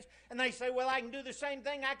the saints. And they say, well, I can do the same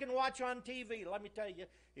thing I can watch on TV. Let me tell you,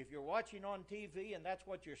 if you're watching on TV and that's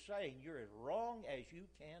what you're saying, you're as wrong as you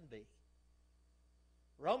can be.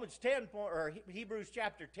 Hebrews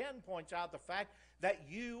chapter 10 points out the fact that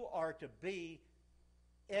you are to be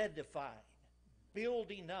edifying,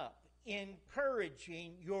 building up,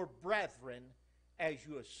 encouraging your brethren as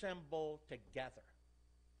you assemble together.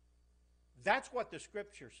 That's what the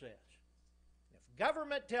Scripture says. If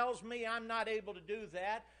government tells me I'm not able to do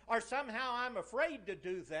that, or somehow I'm afraid to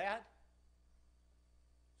do that,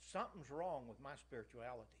 something's wrong with my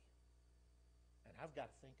spirituality. And I've got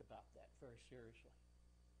to think about that very seriously.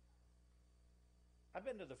 I've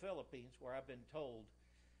been to the Philippines where I've been told,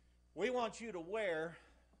 we want you to wear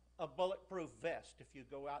a bulletproof vest if you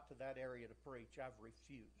go out to that area to preach. I've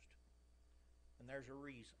refused. And there's a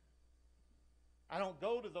reason. I don't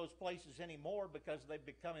go to those places anymore because they've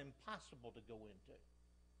become impossible to go into.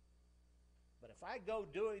 But if I go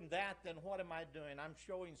doing that, then what am I doing? I'm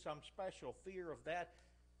showing some special fear of that.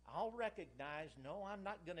 I'll recognize, no, I'm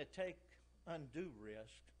not going to take undue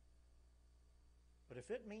risk. But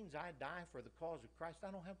if it means I die for the cause of Christ,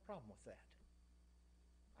 I don't have a problem with that.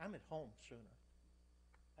 I'm at home sooner.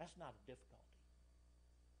 That's not a difficulty.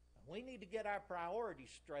 We need to get our priorities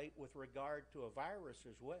straight with regard to a virus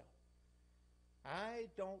as well. I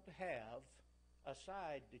don't have a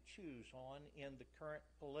side to choose on in the current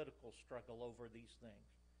political struggle over these things.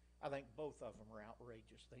 I think both of them are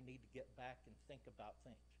outrageous. They need to get back and think about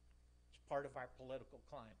things. It's part of our political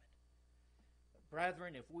climate. But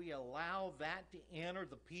brethren, if we allow that to enter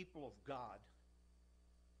the people of God,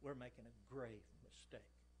 we're making a grave mistake.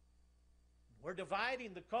 We're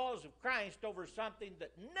dividing the cause of Christ over something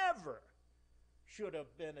that never should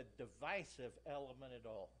have been a divisive element at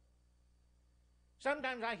all.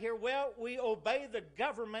 Sometimes I hear, well, we obey the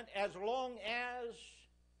government as long as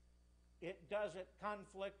it doesn't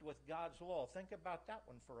conflict with God's law. Think about that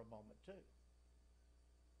one for a moment, too.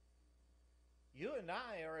 You and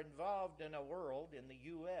I are involved in a world in the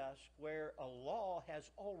U.S. where a law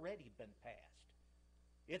has already been passed.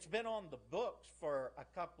 It's been on the books for a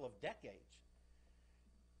couple of decades.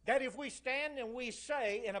 that if we stand and we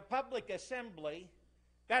say in a public assembly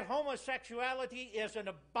that homosexuality is an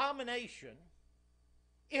abomination,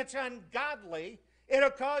 it's ungodly, it'll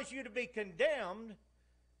cause you to be condemned,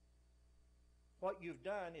 what you've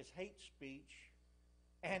done is hate speech,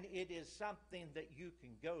 and it is something that you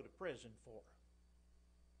can go to prison for.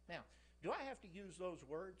 Now, do I have to use those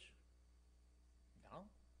words? No,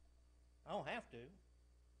 I don't have to.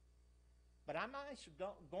 But am I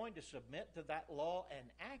going to submit to that law and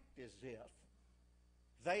act as if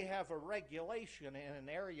they have a regulation in an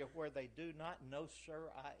area where they do not? No, sir,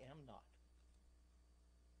 I am not.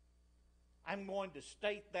 I'm going to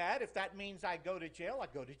state that. If that means I go to jail, I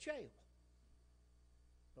go to jail.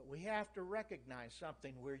 But we have to recognize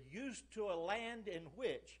something. We're used to a land in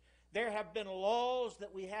which there have been laws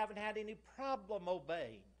that we haven't had any problem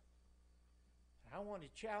obeying. I want to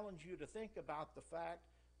challenge you to think about the fact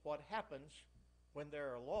what happens when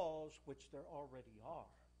there are laws, which there already are,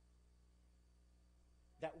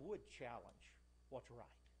 that would challenge what's right.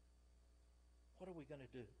 What are we going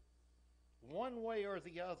to do? One way or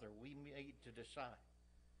the other, we need to decide.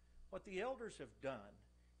 What the elders have done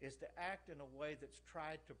is to act in a way that's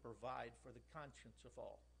tried to provide for the conscience of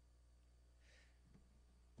all.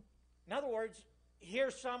 In other words,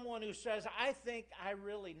 here's someone who says, I think I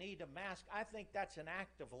really need a mask. I think that's an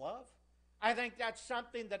act of love. I think that's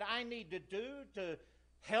something that I need to do to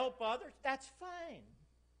help others. That's fine.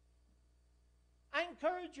 I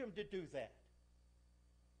encourage them to do that.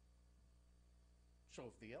 So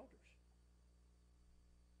have the elders.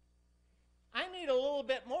 I need a little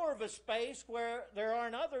bit more of a space where there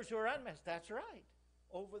aren't others who are unmasked. That's right.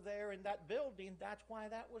 Over there in that building, that's why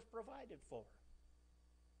that was provided for.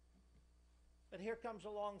 But here comes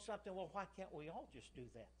along something, well, why can't we all just do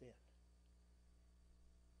that then?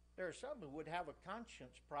 There are some who would have a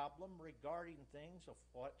conscience problem regarding things of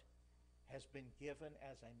what has been given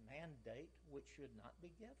as a mandate which should not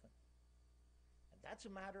be given. And that's a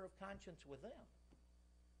matter of conscience with them.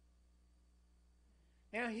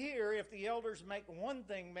 Now here, if the elders make one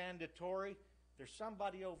thing mandatory, there's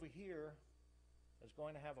somebody over here that's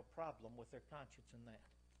going to have a problem with their conscience in that.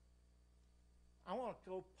 I want to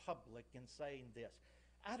go public in saying this.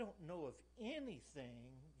 I don't know of anything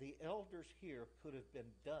the elders here could have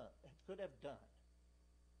done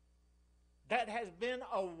that has been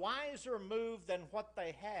a wiser move than what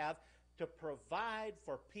they have to provide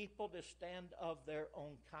for people to stand of their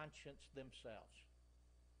own conscience themselves.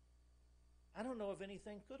 I don't know if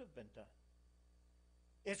anything could have been done.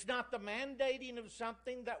 It's not the mandating of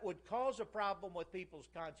something that would cause a problem with people's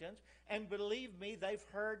conscience, and believe me, they've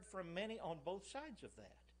heard from many on both sides of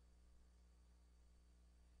that.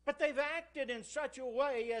 But they've acted in such a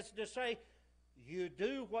way as to say, you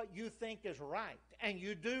do what you think is right, and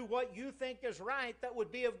you do what you think is right that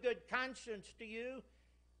would be of good conscience to you.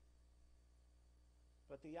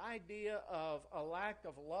 But the idea of a lack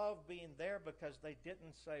of love being there because they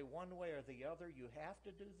didn't say one way or the other, you have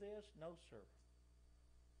to do this? No, sir.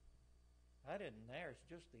 That isn't there. It's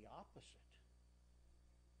just the opposite.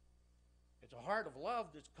 It's a heart of love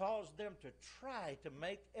that's caused them to try to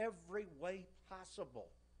make every way possible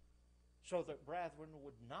so that brethren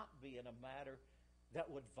would not be in a matter that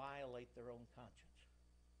would violate their own conscience.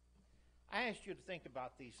 I asked you to think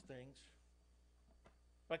about these things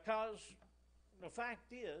because the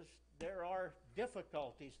fact is there are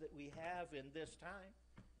difficulties that we have in this time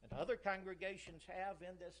and other congregations have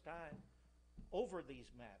in this time over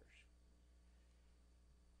these matters.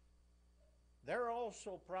 There are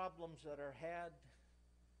also problems that are had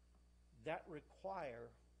that require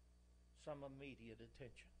some immediate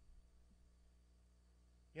attention.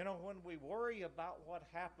 You know, when we worry about what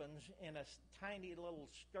happens in a tiny little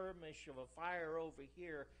skirmish of a fire over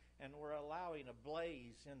here and we're allowing a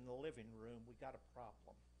blaze in the living room, we got a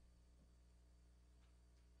problem.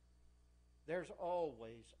 There's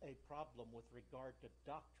always a problem with regard to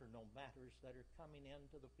doctrinal matters that are coming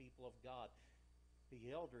into the people of God.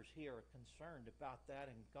 The elders here are concerned about that,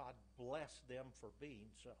 and God bless them for being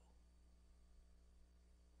so.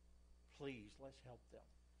 Please, let's help them.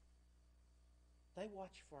 They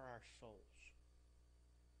watch for our souls.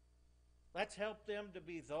 Let's help them to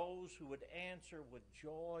be those who would answer with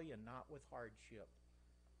joy and not with hardship.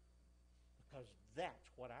 Because that's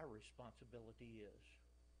what our responsibility is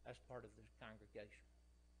as part of this congregation.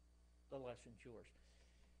 The lesson's yours.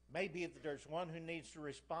 Maybe there's one who needs to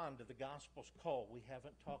respond to the gospel's call. We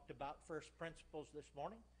haven't talked about first principles this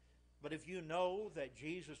morning. But if you know that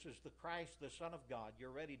Jesus is the Christ, the Son of God,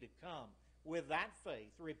 you're ready to come with that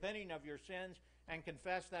faith, repenting of your sins and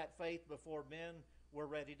confess that faith before men, we're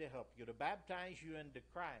ready to help you, to baptize you into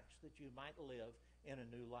Christ that you might live in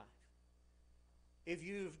a new life. If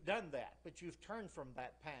you've done that, but you've turned from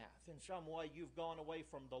that path, in some way you've gone away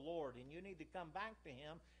from the Lord and you need to come back to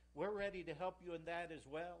Him, we're ready to help you in that as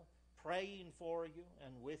well, praying for you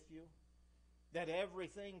and with you, that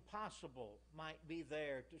everything possible might be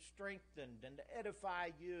there to strengthen and to edify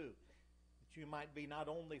you, that you might be not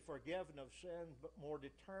only forgiven of sin, but more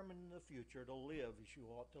determined in the future to live as you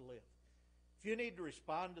ought to live. If you need to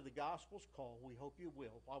respond to the gospel's call, we hope you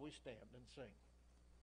will while we stand and sing.